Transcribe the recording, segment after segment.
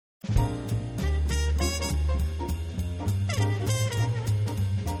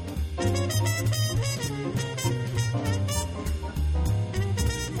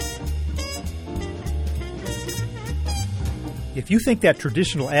If you think that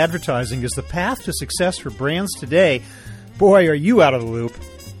traditional advertising is the path to success for brands today, boy, are you out of the loop.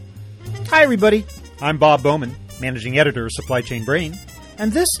 Hi, everybody. I'm Bob Bowman, Managing Editor of Supply Chain Brain,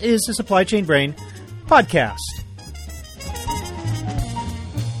 and this is the Supply Chain Brain podcast.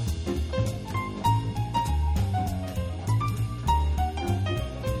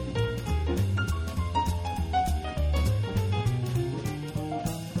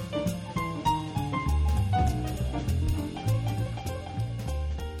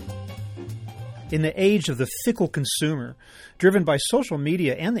 In the age of the fickle consumer, driven by social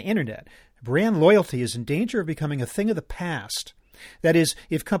media and the internet, brand loyalty is in danger of becoming a thing of the past. That is,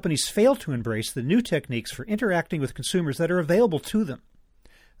 if companies fail to embrace the new techniques for interacting with consumers that are available to them.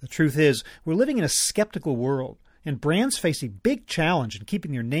 The truth is, we're living in a skeptical world, and brands face a big challenge in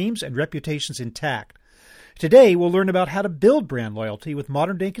keeping their names and reputations intact. Today, we'll learn about how to build brand loyalty with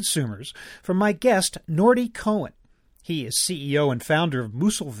modern-day consumers from my guest, Nordy Cohen. He is CEO and founder of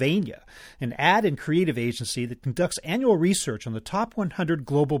Moosylvania, an ad and creative agency that conducts annual research on the top 100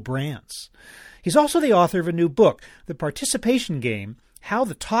 global brands. He's also the author of a new book, The Participation Game: How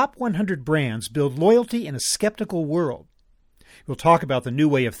the Top 100 Brands Build Loyalty in a Skeptical World. We'll talk about the new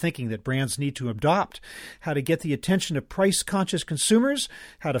way of thinking that brands need to adopt, how to get the attention of price-conscious consumers,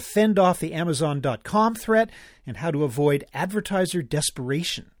 how to fend off the Amazon.com threat, and how to avoid advertiser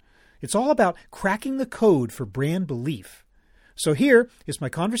desperation. It's all about cracking the code for brand belief. So here is my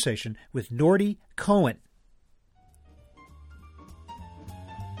conversation with Nordy Cohen.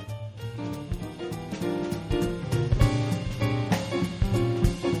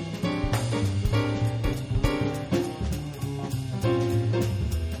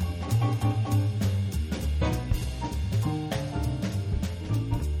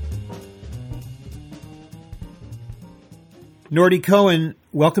 Nordy Cohen,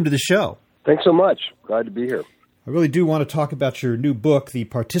 welcome to the show. Thanks so much. Glad to be here. I really do want to talk about your new book, The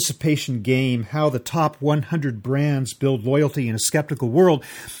Participation Game: How the Top 100 Brands Build Loyalty in a Skeptical World.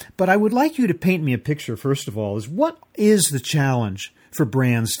 But I would like you to paint me a picture, first of all, is what is the challenge for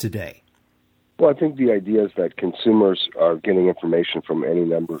brands today? Well, I think the idea is that consumers are getting information from any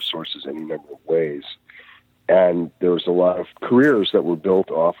number of sources, any number of ways. And there's a lot of careers that were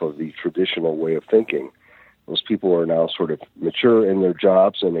built off of the traditional way of thinking. Those people are now sort of mature in their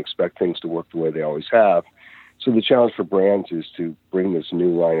jobs and expect things to work the way they always have. So the challenge for brands is to bring this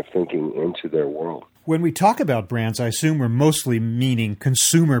new line of thinking into their world. When we talk about brands, I assume we're mostly meaning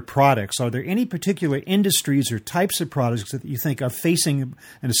consumer products. Are there any particular industries or types of products that you think are facing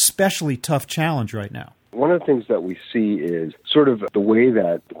an especially tough challenge right now? One of the things that we see is sort of the way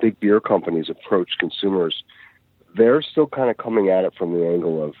that the big beer companies approach consumers. They're still kind of coming at it from the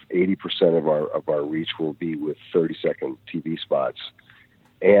angle of 80% of our reach will be with 30-second TV spots.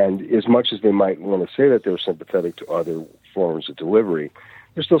 And as much as they might want to say that they're sympathetic to other forms of delivery,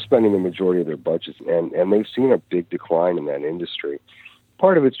 they're still spending the majority of their budgets, and they've seen a big decline in that industry.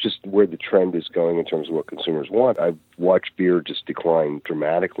 Part of it's just where the trend is going in terms of what consumers want. I've watched beer just decline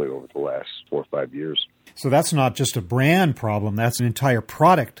dramatically over the last 4 or 5 years. So that's not just a brand problem, that's an entire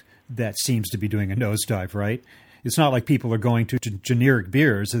product that seems to be doing a nosedive, right? It's not like people are going to generic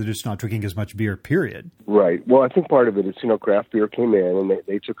beers. They're just not drinking as much beer, period. Right. Well, I think part of it is, craft beer came in and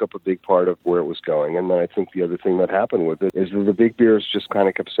they took up a big part of where it was going. And then I think the other thing that happened with it is that the big beers just kind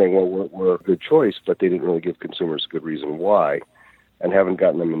of kept saying, well, we're a good choice, but they didn't really give consumers a good reason why and haven't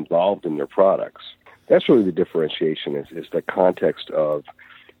gotten them involved in their products. That's really the differentiation is the context of,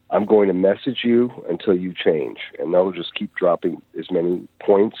 I'm going to message you until you change. And they'll just keep dropping as many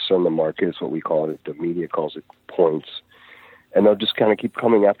points on the market, is what we call it. The media calls it points. And they'll just kind of keep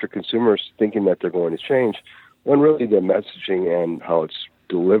coming after consumers thinking that they're going to change, when really the messaging and how it's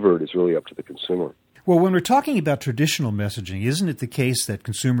delivered is really up to the consumer. Well, when we're talking about traditional messaging, isn't it the case that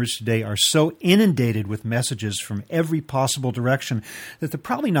consumers today are so inundated with messages from every possible direction that they're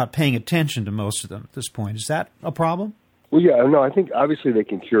probably not paying attention to most of them at this point? Is that a problem? Well, yeah, no, I think obviously they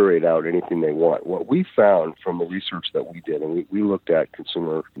can curate out anything they want. What we found from the research that we did, and we looked at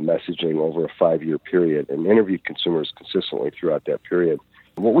consumer messaging over a 5-year period and interviewed consumers consistently throughout that period.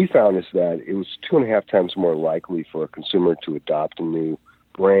 What we found is that it was 2.5 times more likely for a consumer to adopt a new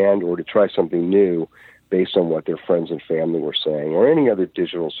brand or to try something new based on what their friends and family were saying or any other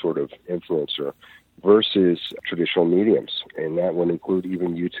digital sort of influencer versus traditional mediums. And that would include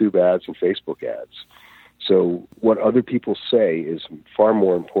even YouTube ads and Facebook ads. So what other people say is far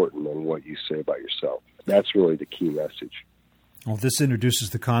more important than what you say about yourself. That's really the key message. Well, this introduces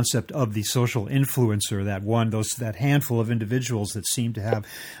the concept of the social influencer, that handful of individuals that seem to have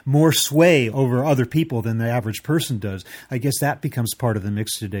more sway over other people than the average person does. I guess that becomes part of the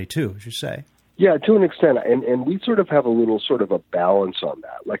mix today, too, as you say. Yeah, to an extent, and we sort of have a little sort of a balance on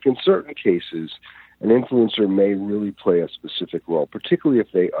that. Like in certain cases, an influencer may really play a specific role, particularly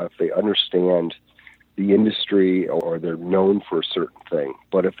if they understand the industry or they're known for a certain thing.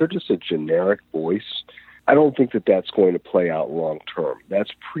 But if they're just a generic voice, I don't think that that's going to play out long term. That's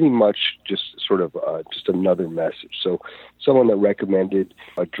pretty much just sort of just another message. So someone that recommended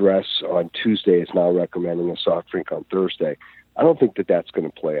a dress on Tuesday is now recommending a soft drink on Thursday. I don't think that that's going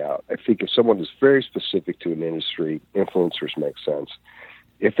to play out. I think if someone is very specific to an industry, influencers make sense.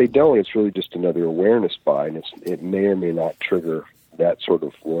 If they don't, it's really just another awareness buy, and it may or may not trigger that sort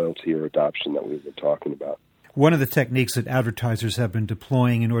of loyalty or adoption that we've been talking about. One of the techniques that advertisers have been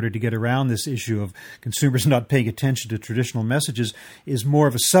deploying in order to get around this issue of consumers not paying attention to traditional messages is more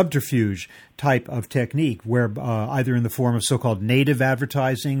of a subterfuge type of technique, where either in the form of so-called native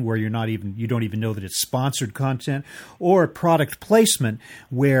advertising, where you don't even know that it's sponsored content, or product placement,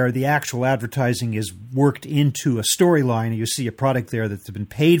 where the actual advertising is worked into a storyline and you see a product there that's been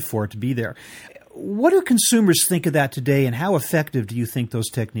paid for to be there. What do consumers think of that today, and how effective do you think those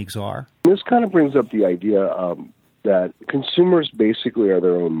techniques are? This kind of brings up the idea that consumers basically are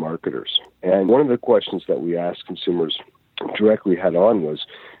their own marketers. And one of the questions that we asked consumers directly head on was,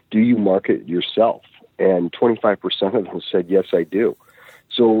 do you market yourself? And 25% of them said, yes, I do.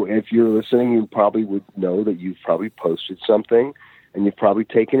 So if you're listening, you probably would know that you've probably posted something and you've probably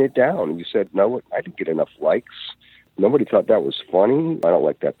taken it down. And you said, no, I didn't get enough likes. Nobody thought that was funny. I don't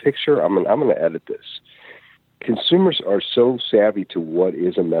like that picture. I'm going to edit this. Consumers are so savvy to what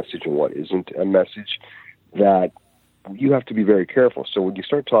is a message and what isn't a message that you have to be very careful. So when you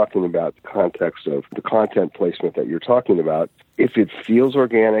start talking about the context of the content placement that you're talking about, if it feels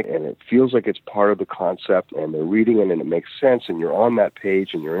organic and it feels like it's part of the concept and they're reading it and it makes sense and you're on that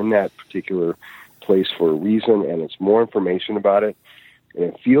page and you're in that particular place for a reason and it's more information about it, and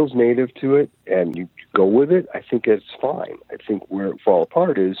it feels native to it, and you go with it, I think it's fine. I think where it falls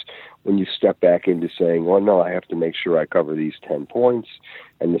apart is when you step back into saying, well, no, I have to make sure I cover these 10 points,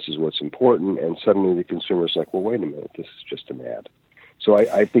 and this is what's important, and suddenly the consumer's like, well, wait a minute, this is just an ad. So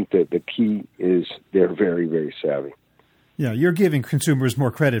I think that the key is they're very, very savvy. Yeah, you're giving consumers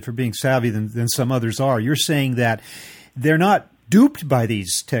more credit for being savvy than some others are. You're saying that they're not duped by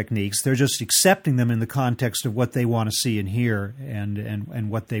these techniques. They're just accepting them in the context of what they want to see and hear and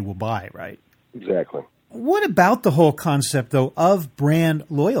what they will buy, right? Exactly. What about the whole concept, though, of brand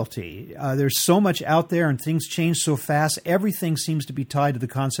loyalty? There's so much out there and things change so fast. Everything seems to be tied to the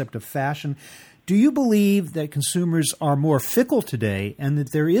concept of fashion. Do you believe that consumers are more fickle today and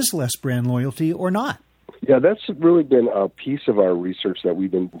that there is less brand loyalty or not? Yeah, that's really been a piece of our research that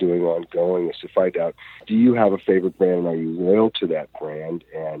we've been doing ongoing, is to find out, do you have a favorite brand and are you loyal to that brand,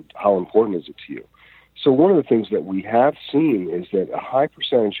 and how important is it to you? So one of the things that we have seen is that a high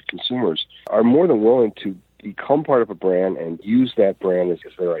percentage of consumers are more than willing to become part of a brand and use that brand as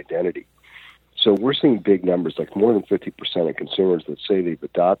their identity. So we're seeing big numbers, like more than 50% of consumers that say they've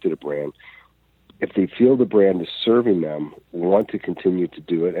adopted a brand, if they feel the brand is serving them, want to continue to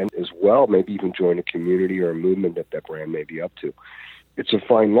do it, and as well, maybe even join a community or a movement that brand may be up to. It's a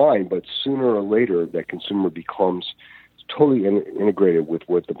fine line, but sooner or later, that consumer becomes totally integrated with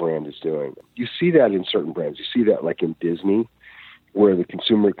what the brand is doing. You see that in certain brands. You see that like in Disney, where the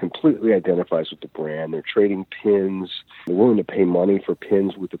consumer completely identifies with the brand. They're trading pins. They're willing to pay money for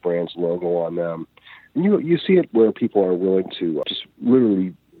pins with the brand's logo on them. And you see it where people are willing to just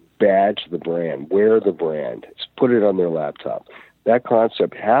literally badge the brand, wear the brand, put it on their laptop. That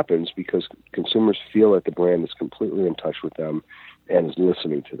concept happens because consumers feel that the brand is completely in touch with them and is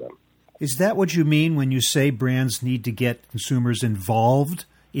listening to them. Is that what you mean when you say brands need to get consumers involved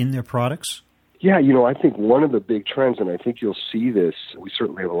in their products? Yeah, I think one of the big trends, and I think you'll see this, we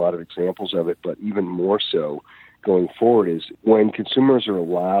certainly have a lot of examples of it, but even more so going forward, is when consumers are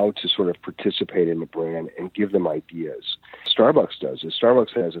allowed to sort of participate in the brand and give them ideas. Starbucks does it.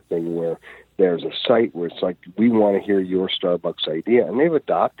 Starbucks has a thing where there's a site where it's like, we want to hear your Starbucks idea. And they've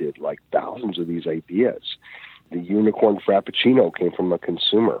adopted like thousands of these ideas. The unicorn frappuccino came from a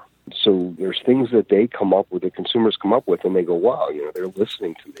consumer. So there's things that they come up with, the consumers come up with, and they go, wow, they're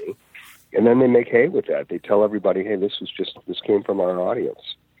listening to me. And then they make hay with that. They tell everybody, hey, this came from our audience.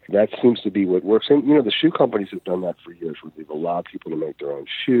 That seems to be what works. And, the shoe companies have done that for years, where they've allowed people to make their own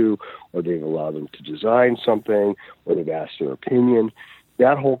shoe, or they've allowed them to design something, or they've asked their opinion.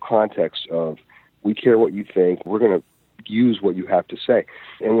 That whole context of, we care what you think, we're going to use what you have to say.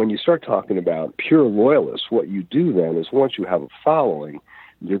 And when you start talking about pure loyalists, what you do then is, once you have a following,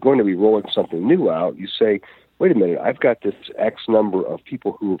 you're going to be rolling something new out. You say, wait a minute, I've got this X number of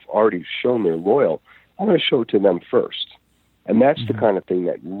people who have already shown they're loyal. I'm going to show it to them first. And that's the kind of thing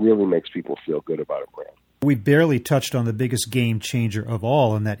that really makes people feel good about a brand. We barely touched on the biggest game changer of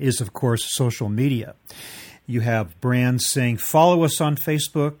all, and that is, of course, social media. You have brands saying, follow us on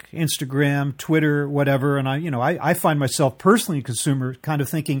Facebook, Instagram, Twitter, whatever. And I find myself personally, a consumer, kind of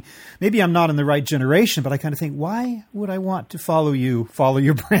thinking, maybe I'm not in the right generation, but I kind of think, why would I want to follow your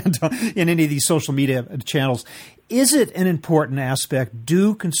brand in any of these social media channels? Is it an important aspect?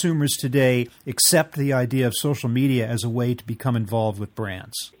 Do consumers today accept the idea of social media as a way to become involved with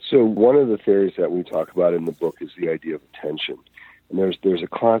brands? So one of the theories that we talk about in the book is the idea of attention. And there's a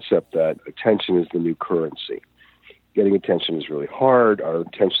concept that attention is the new currency. Getting attention is really hard. Our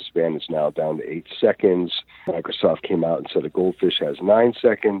attention span is now down to 8 seconds. Microsoft came out and said a goldfish has 9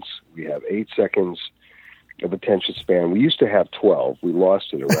 seconds. We have 8 seconds of attention span. We used to have 12. We lost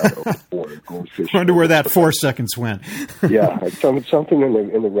it around over 4. Goldfish. I wonder where that 4 seconds went. Yeah, something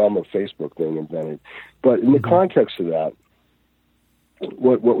in the realm of Facebook being invented. But in the context of that,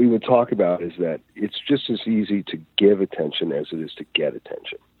 what we would talk about is that it's just as easy to give attention as it is to get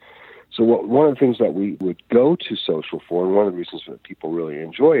attention. So one of the things that we would go to social for, and one of the reasons that people really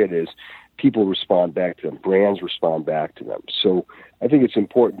enjoy it, is people respond back to them. Brands respond back to them. So I think it's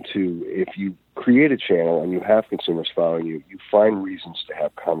important to, if you create a channel and you have consumers following you, you find reasons to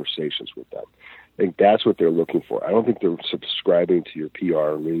have conversations with them. I think that's what they're looking for. I don't think they're subscribing to your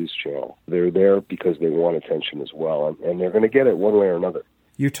PR news channel. They're there because they want attention as well, and they're going to get it one way or another.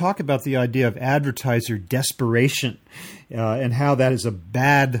 You talk about the idea of advertiser desperation and how that is a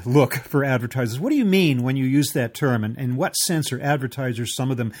bad look for advertisers. What do you mean when you use that term, and in what sense are advertisers,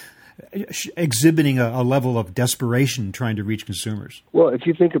 some of them, exhibiting a level of desperation trying to reach consumers? Well, if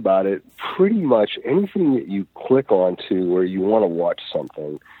you think about it, pretty much anything that you click onto where you want to watch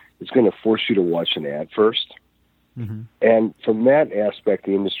something, it's going to force you to watch an ad first. Mm-hmm. And from that aspect,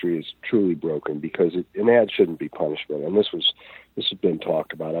 the industry is truly broken because an ad shouldn't be punishment. And this has been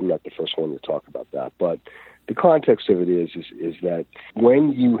talked about. I'm not the first one to talk about that. But the context of it is that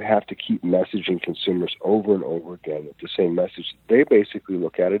when you have to keep messaging consumers over and over again with the same message, they basically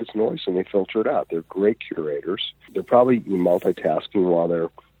look at it as noise and they filter it out. They're great curators. They're probably multitasking while they're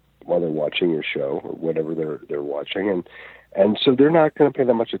watching your show or whatever they're watching. And so they're not going to pay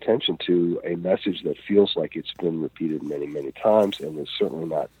that much attention to a message that feels like it's been repeated many, many times and is certainly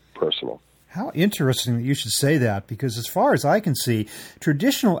not personal. How interesting that you should say that, because as far as I can see,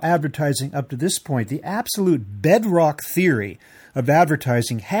 traditional advertising up to this point, the absolute bedrock theory of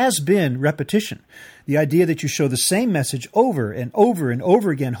advertising has been repetition. The idea that you show the same message over and over and over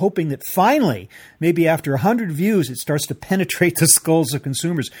again, hoping that finally, maybe after 100 views, it starts to penetrate the skulls of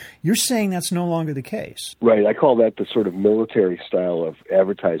consumers. You're saying that's no longer the case. Right. I call that the sort of military style of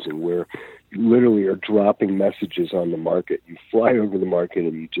advertising where you literally are dropping messages on the market. You fly over the market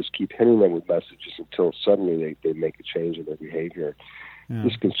and you just keep hitting them with messages until suddenly they make a change in their behavior. Yeah.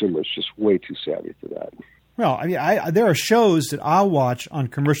 This consumer is just way too savvy for that. Well, I mean, there are shows that I'll watch on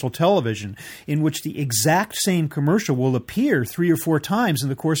commercial television in which the exact same commercial will appear 3 or 4 times in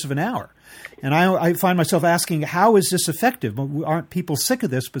the course of an hour. And I find myself asking, how is this effective? Aren't people sick of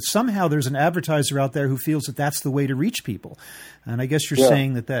this? But somehow there's an advertiser out there who feels that that's the way to reach people. And I guess you're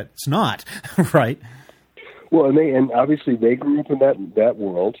saying that that's not, right? Well, and obviously they grew up in that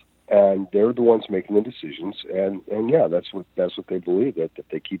world, and they're the ones making the decisions. And yeah, that's what they believe, that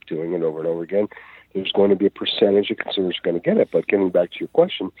they keep doing it over and over again. There's going to be a percentage of consumers who are going to get it. But getting back to your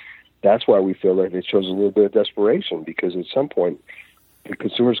question, that's why we feel like it shows a little bit of desperation, because at some point the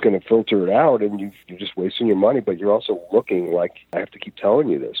consumer's going to filter it out and you're just wasting your money, but you're also looking like, I have to keep telling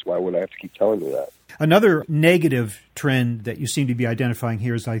you this. Why would I have to keep telling you that? Another negative trend that you seem to be identifying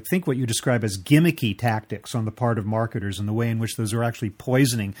here is, I think, what you describe as gimmicky tactics on the part of marketers and the way in which those are actually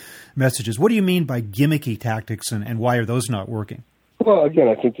poisoning messages. What do you mean by gimmicky tactics, and why are those not working? Well, again,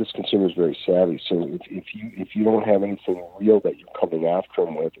 I think this consumer is very savvy. So if you don't have anything real that you're coming after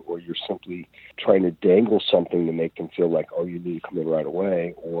them with, or you're simply trying to dangle something to make them feel like, oh, you need to come in right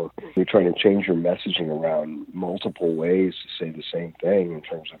away, or you're trying to change your messaging around multiple ways to say the same thing in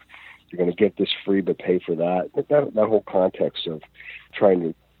terms of you're going to get this free but pay for that. That whole context of trying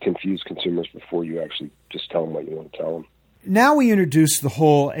to confuse consumers before you actually just tell them what you want to tell them. Now we introduce the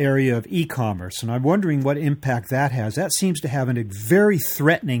whole area of e-commerce, and I'm wondering what impact that has. That seems to have a very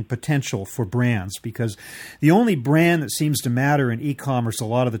threatening potential for brands, because the only brand that seems to matter in e-commerce a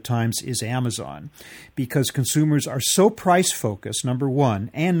lot of the times is Amazon, because consumers are so price-focused, number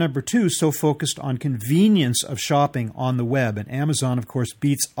one, and number two, so focused on convenience of shopping on the web. And Amazon, of course,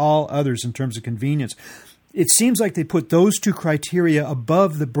 beats all others in terms of convenience. It seems like they put those two criteria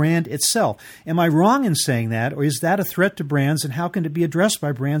above the brand itself. Am I wrong in saying that, or is that a threat to brands, and how can it be addressed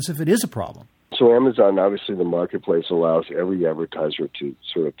by brands if it is a problem? So Amazon, obviously the marketplace, allows every advertiser to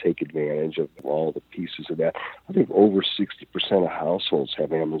sort of take advantage of all the pieces of that. I think over 60% of households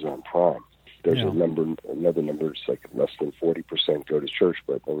have Amazon Prime. There's another number, it's like less than 40% go to church,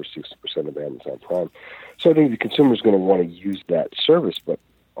 but over 60% of Amazon Prime. So I think the consumer is going to want to use that service. But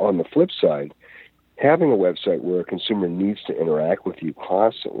on the flip side, having a website where a consumer needs to interact with you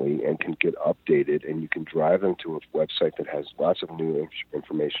constantly and can get updated, and you can drive them to a website that has lots of new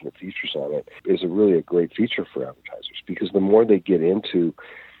information and features on it, is really a great feature for advertisers, because the more they get into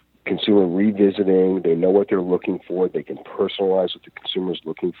consumer revisiting, they know what they're looking for, they can personalize what the consumer is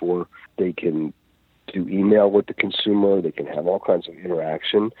looking for, they can do email with the consumer, they can have all kinds of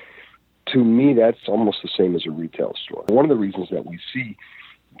interaction. To me, that's almost the same as a retail store. One of the reasons that we see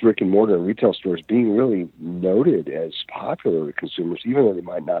brick and mortar retail stores being really noted as popular to consumers, even though they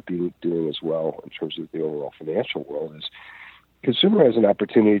might not be doing as well in terms of the overall financial world, is consumer has an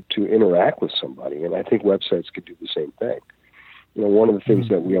opportunity to interact with somebody, and I think websites could do the same thing. You know, one of the things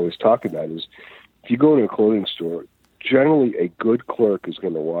that we always talk about is if you go into a clothing store, generally a good clerk is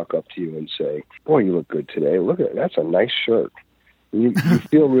going to walk up to you and say, "Boy, you look good today. Look at it. That's a nice shirt." And you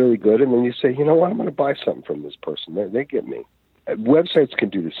feel really good, and then you say, "You know what? I'm going to buy something from this person. They get me." Websites can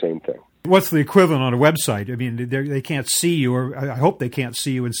do the same thing. What's the equivalent on a website? I mean, they can't see you, or I hope they can't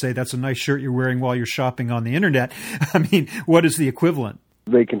see you and say, "That's a nice shirt you're wearing while you're shopping on the internet." I mean, what is the equivalent?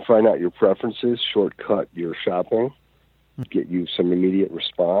 They can find out your preferences, shortcut your shopping, get you some immediate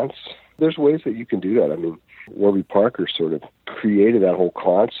response. There's ways that you can do that. I mean, Warby Parker sort of created that whole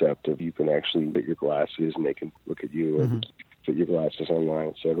concept of you can actually get your glasses and they can look at you and fit your glasses online,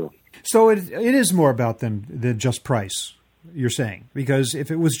 et cetera. So it is more about than just price, you're saying, because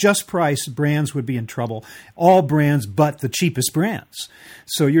if it was just price, brands would be in trouble. All brands but the cheapest brands.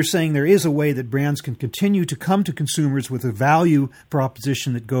 So you're saying there is a way that brands can continue to come to consumers with a value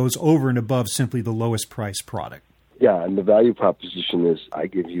proposition that goes over and above simply the lowest price product. Yeah, and the value proposition is I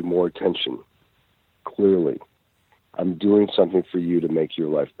give you more attention, clearly. I'm doing something for you to make your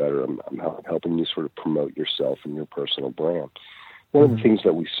life better. I'm helping you sort of promote yourself and your personal brand. One of the things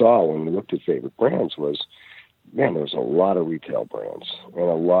that we saw when we looked at favorite brands was, man, there was a lot of retail brands and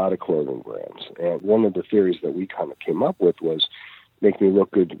a lot of clothing brands. And one of the theories that we kind of came up with was make me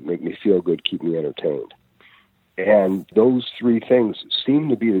look good, make me feel good, keep me entertained. And those three things seem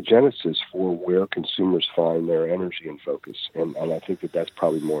to be the genesis for where consumers find their energy and focus. And I think that that's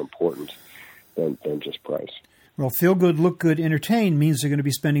probably more important than just price. Well, feel good, look good, entertain means they're going to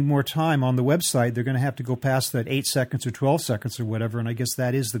be spending more time on the website. They're going to have to go past that 8 seconds or 12 seconds or whatever. And I guess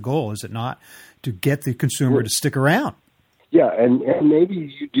that is the goal, is it not? To get the consumer to stick around. Yeah, and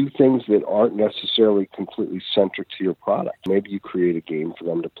maybe you do things that aren't necessarily completely centric to your product. Maybe you create a game for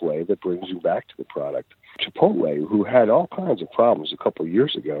them to play that brings you back to the product. Chipotle, who had all kinds of problems a couple of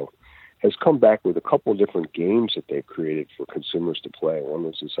years ago, has come back with a couple of different games that they've created for consumers to play. One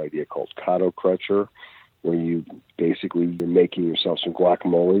was this idea called Kato Crutcher, where you're making yourself some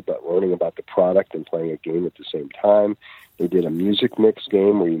guacamole, but learning about the product and playing a game at the same time. They did a music mix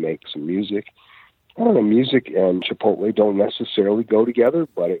game where you make some music. I don't know, music and Chipotle don't necessarily go together,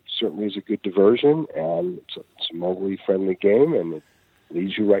 but it certainly is a good diversion, and it's a mobile-friendly game, and it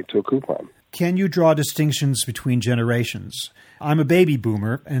leads you right to a coupon. Can you draw distinctions between generations? I'm a baby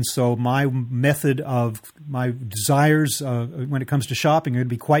boomer, and so my method of my desires when it comes to shopping are going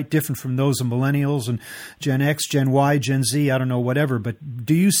to be quite different from those of millennials and Gen X, Gen Y, Gen Z, I don't know, whatever. But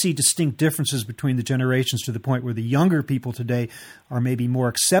do you see distinct differences between the generations to the point where the younger people today are maybe more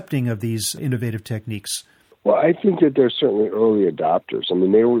accepting of these innovative techniques? Well, I think that they're certainly early adopters. I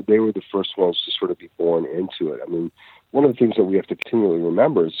mean, they were the first ones to sort of be born into it. I mean, one of the things that we have to continually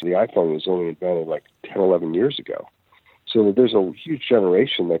remember is the iPhone was only invented like 10, 11 years ago. So there's a huge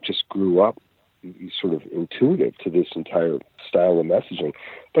generation that just grew up sort of intuitive to this entire style of messaging.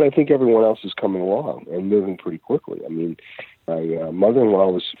 But I think everyone else is coming along and moving pretty quickly. I mean, my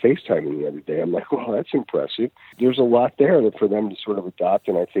mother-in-law was FaceTiming the other day. I'm like, well, that's impressive. There's a lot there for them to sort of adopt,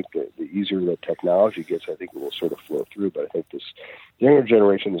 and I think that the easier the technology gets, I think it will sort of flow through. But I think this younger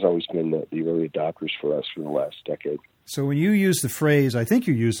generation has always been the early adopters for us for the last decade. So when you use the phrase, I think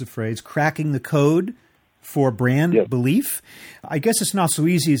you use the phrase, cracking the code for brand belief, I guess it's not so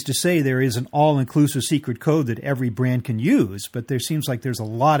easy as to say there is an all-inclusive secret code that every brand can use, but there seems like there's a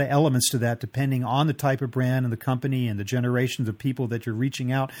lot of elements to that depending on the type of brand and the company and the generations of people that you're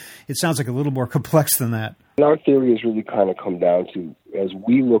reaching out. It sounds like a little more complex than that. And our theory has really kind of come down to, as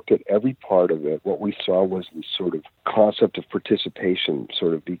we looked at every part of it, what we saw was this sort of concept of participation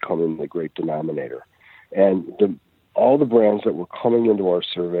sort of becoming the great denominator. And all the brands that were coming into our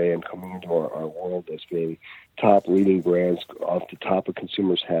survey and coming into our world as being top leading brands off the top of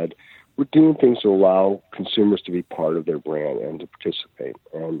consumers' head we're doing things to allow consumers to be part of their brand and to participate.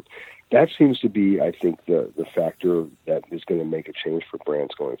 And that seems to be, I think, the factor that is going to make a change for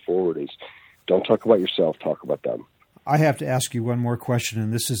brands going forward is don't talk about yourself, talk about them. I have to ask you one more question,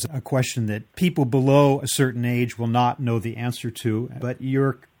 and this is a question that people below a certain age will not know the answer to, but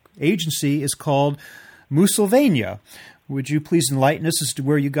your agency is called Musylvania. Would you please enlighten us as to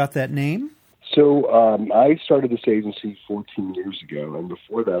where you got that name? So I started this agency 14 years ago, and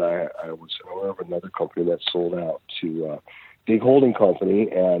before that I was owner of another company that sold out to a big holding company,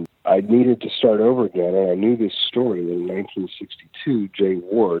 and I needed to start over again, and I knew this story that in 1962, Jay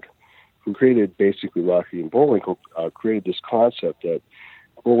Ward, who created basically Rocky and Bullwinkle, created this concept that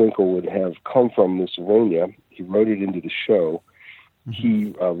Bullwinkle would have come from Musylvania. He wrote it into the show. Mm-hmm.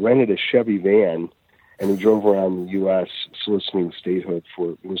 He rented a Chevy van, and he drove around the U.S. soliciting statehood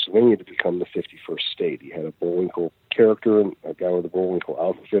for Musylvania to become the 51st state. He had a Bullwinkle character, and a guy with a Bullwinkle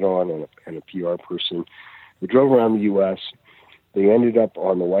outfit on, and a PR person. They drove around the U.S. They ended up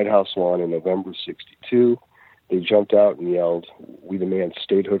on the White House lawn in November '62. They jumped out and yelled, "We demand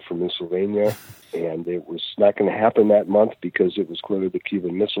statehood for Musylvania," and it was not going to happen that month because it was clearly the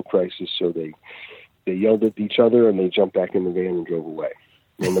Cuban Missile Crisis, so they yelled at each other, and they jumped back in the van and drove away.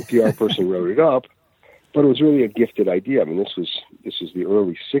 And the PR person wrote it up, but it was really a gifted idea. I mean, this was the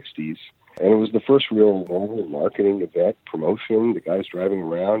early '60s, and it was the first real normal marketing event, promotion. The guy's driving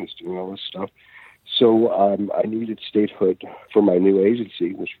around, he's doing all this stuff. So I needed statehood for my new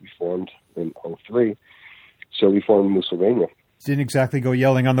agency, which we formed in '03. So we formed Musylvania. Didn't exactly go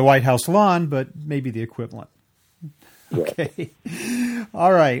yelling on the White House lawn, but maybe the equivalent. Okay.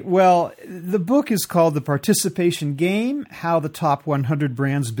 All right. Well, the book is called The Participation Game, How the Top 100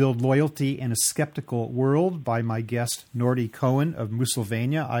 Brands Build Loyalty in a Skeptical World, by my guest, Nordy Cohen of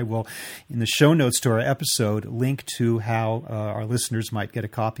Musylvania. I will, in the show notes to our episode, link to how our listeners might get a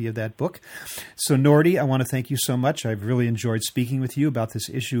copy of that book. So, Nordy, I want to thank you so much. I've really enjoyed speaking with you about this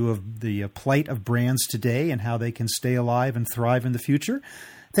issue of the plight of brands today and how they can stay alive and thrive in the future.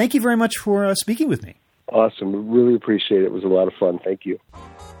 Thank you very much for speaking with me. Awesome. We really appreciate it. It was a lot of fun. Thank you.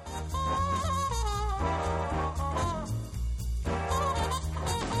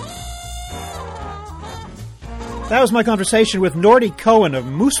 That was my conversation with Nordy Cohen of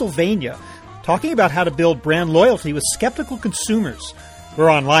Musylvania, talking about how to build brand loyalty with skeptical consumers. We're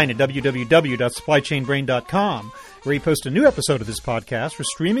online at www.supplychainbrain.com, where we post a new episode of this podcast for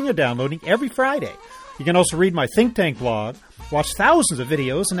streaming or downloading every Friday. You can also read my Think Tank blog, watch thousands of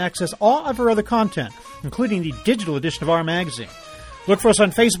videos, and access all of our other content, including the digital edition of our magazine. Look for us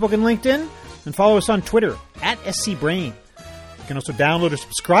on Facebook and LinkedIn, and follow us on Twitter @SCBrain. You can also download or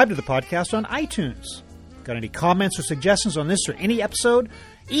subscribe to the podcast on iTunes. Got any comments or suggestions on this or any episode?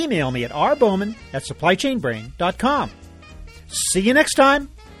 Email me at rbowman@supplychainbrain.com. See you next time.